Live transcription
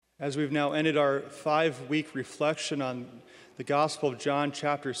As we've now ended our 5-week reflection on the Gospel of John,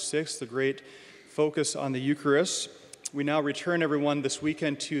 chapter 6, the great focus on the Eucharist, we now return everyone this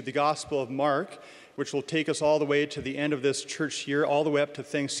weekend to the Gospel of Mark, which will take us all the way to the end of this church year, all the way up to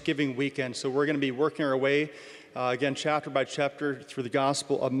Thanksgiving weekend. So we're going to be working our way, again, chapter by chapter through the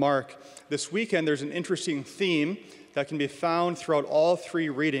Gospel of Mark. This weekend, there's an interesting theme that can be found throughout all three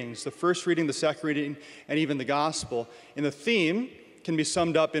readings, the first reading, the second reading, and even the Gospel. And the theme can be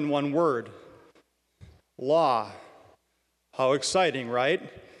summed up in one word: law. How exciting, right?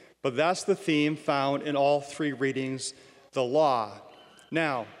 But that's the theme found in all three readings, the law.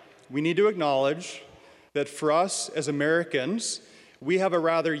 Now, we need to acknowledge that for us as Americans, we have a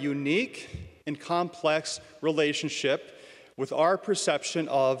rather unique and complex relationship with our perception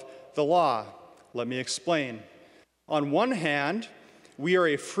of the law. Let me explain. On one hand, we are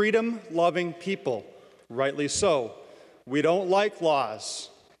a freedom-loving people, rightly so. We don't like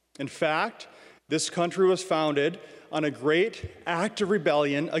laws. In fact, this country was founded on a great act of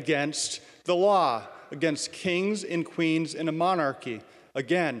rebellion against the law, against kings and queens in a monarchy.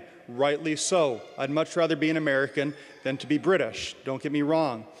 Again, rightly so. I'd much rather be an American than to be British. Don't get me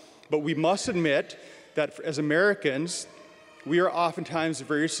wrong. But we must admit that as Americans, we are oftentimes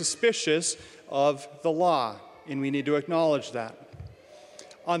very suspicious of the law, and we need to acknowledge that.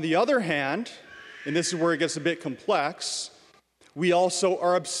 On the other hand, and this is where it gets a bit complex, we also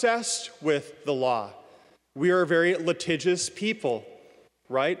are obsessed with the law. We are a very litigious people,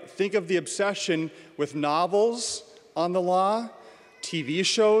 right? Think of the obsession with novels on the law, TV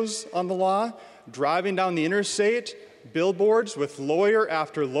shows on the law, driving down the interstate, billboards with lawyer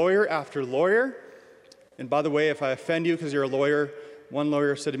after lawyer after lawyer. And by the way, if I offend you because you're a lawyer, one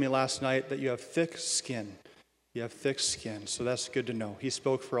lawyer said to me last night that you have thick skin. You have thick skin, so that's good to know. He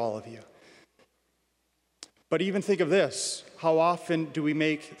spoke for all of you. But even think of this. How often do we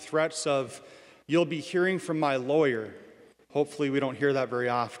make threats of, "You'll be hearing from my lawyer"? Hopefully we don't hear that very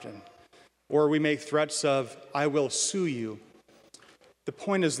often. Or we make threats of, "I will sue you." The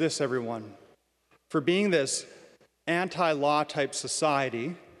point is this, everyone. For being this anti-law type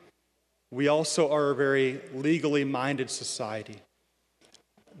society, we also are a very legally minded society.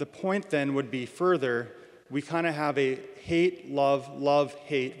 The point then would be further, we kind of have a hate-love,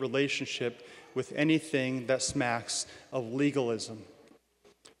 love-hate relationship with anything that smacks of legalism.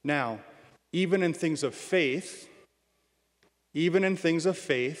 Now, even in things of faith,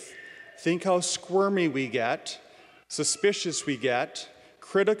 think how squirmy we get, suspicious we get,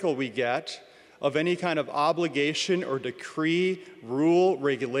 critical we get of any kind of obligation or decree, rule,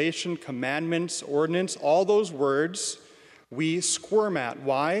 regulation, commandments, ordinance, all those words we squirm at.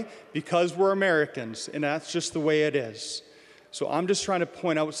 Why? Because we're Americans, and that's just the way it is. So I'm just trying to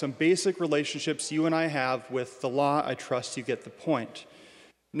point out some basic relationships you and I have with the law. I trust you get the point.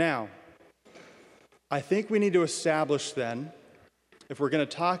 Now, I think we need to establish then, if we're going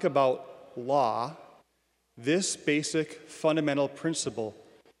to talk about law, this basic fundamental principle.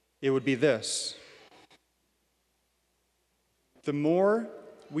 It would be this: the more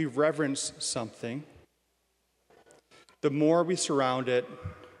we reverence something, the more we surround it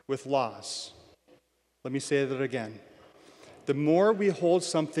with laws. Let me say that again. The more we hold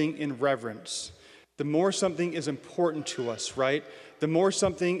something in reverence, the more something is important to us, right? The more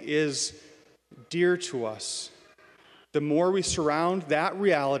something is dear to us, the more we surround that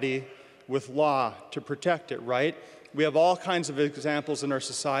reality with law to protect it, right? We have all kinds of examples in our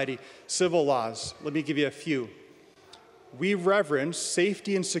society. Civil laws, let me give you a few. We reverence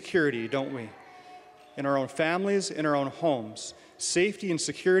safety and security, don't we? In our own families, in our own homes. Safety and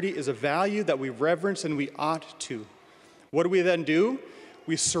security is a value that we reverence and we ought to. What do we then do?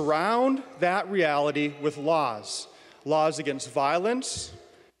 We surround that reality with laws. Laws against violence,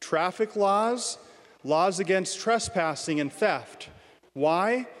 traffic laws, laws against trespassing and theft.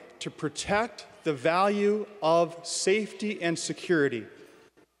 Why? To protect the value of safety and security.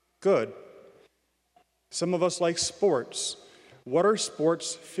 Good. Some of us like sports. What are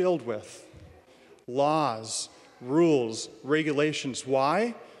sports filled with? Laws, rules, regulations.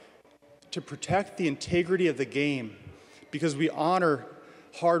 Why? To protect the integrity of the game. Because we honor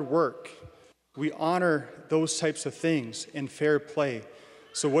hard work. We honor those types of things in fair play.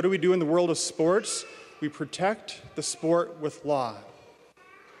 So what do we do in the world of sports? We protect the sport with law.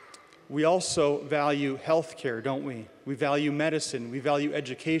 We also value health care, don't we? We value medicine. We value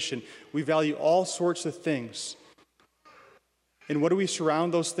education. We value all sorts of things. And what do we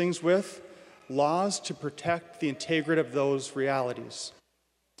surround those things with? Laws to protect the integrity of those realities.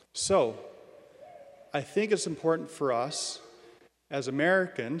 So, I think it's important for us, as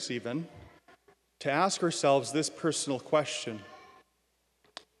Americans even, to ask ourselves this personal question.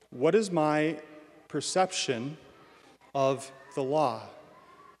 What is my perception of the law?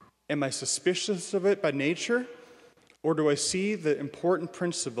 Am I suspicious of it by nature, or do I see the important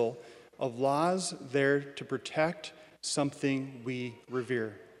principle of laws there to protect something we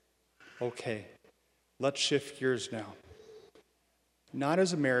revere? Okay, let's shift gears now. Not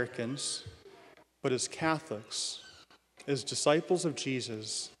as Americans, but as Catholics, as disciples of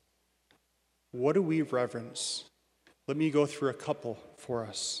Jesus, what do we reverence? Let me go through a couple for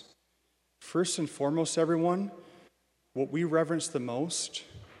us. First and foremost, everyone, what we reverence the most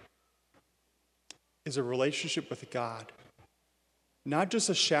is a relationship with God. Not just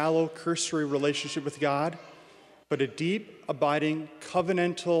a shallow, cursory relationship with God, but a deep, abiding,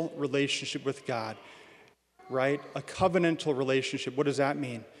 covenantal relationship with God, right? A covenantal relationship. What does that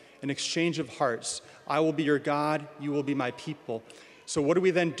mean? An exchange of hearts. I will be your God, you will be my people. So what do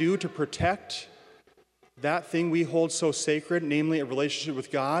we then do to protect that thing we hold so sacred, namely a relationship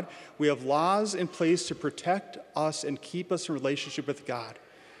with God? We have laws in place to protect us and keep us in relationship with God.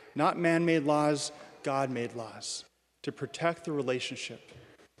 Not man-made laws, God-made laws to protect the relationship.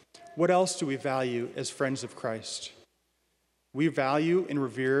 What else do we value as friends of Christ? We value and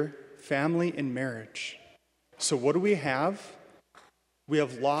revere family and marriage. So what do we have? We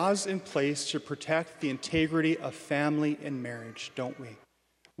have laws in place to protect the integrity of family and marriage, don't we?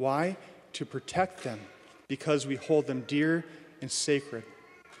 Why? To protect them, because we hold them dear and sacred.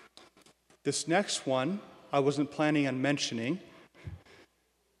 This next one, I wasn't planning on mentioning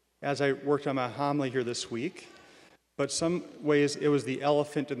as I worked on my homily here this week, but some ways it was the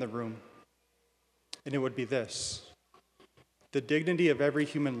elephant in the room. And it would be this: the dignity of every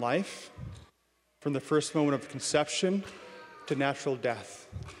human life, from the first moment of conception to natural death.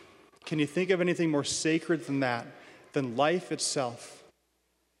 Can you think of anything more sacred than that, than life itself?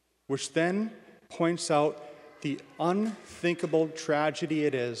 Which then points out the unthinkable tragedy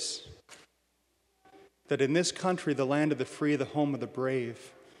it is that in this country, the land of the free, the home of the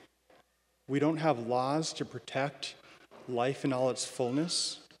brave, we don't have laws to protect life in all its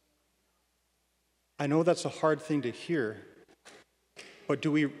fullness. I know that's a hard thing to hear, but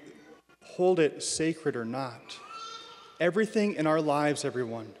do we hold it sacred or not? Everything in our lives,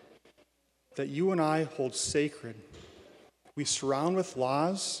 everyone, that you and I hold sacred, we surround with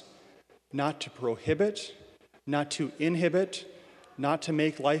laws not to prohibit, not to inhibit, not to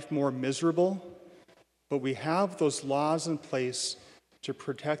make life more miserable, but we have those laws in place to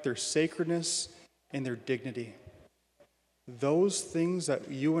protect their sacredness and their dignity. Those things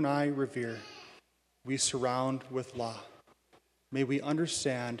that you and I revere, we surround with law. May we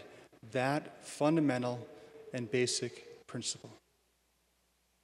understand that fundamental and basic principle.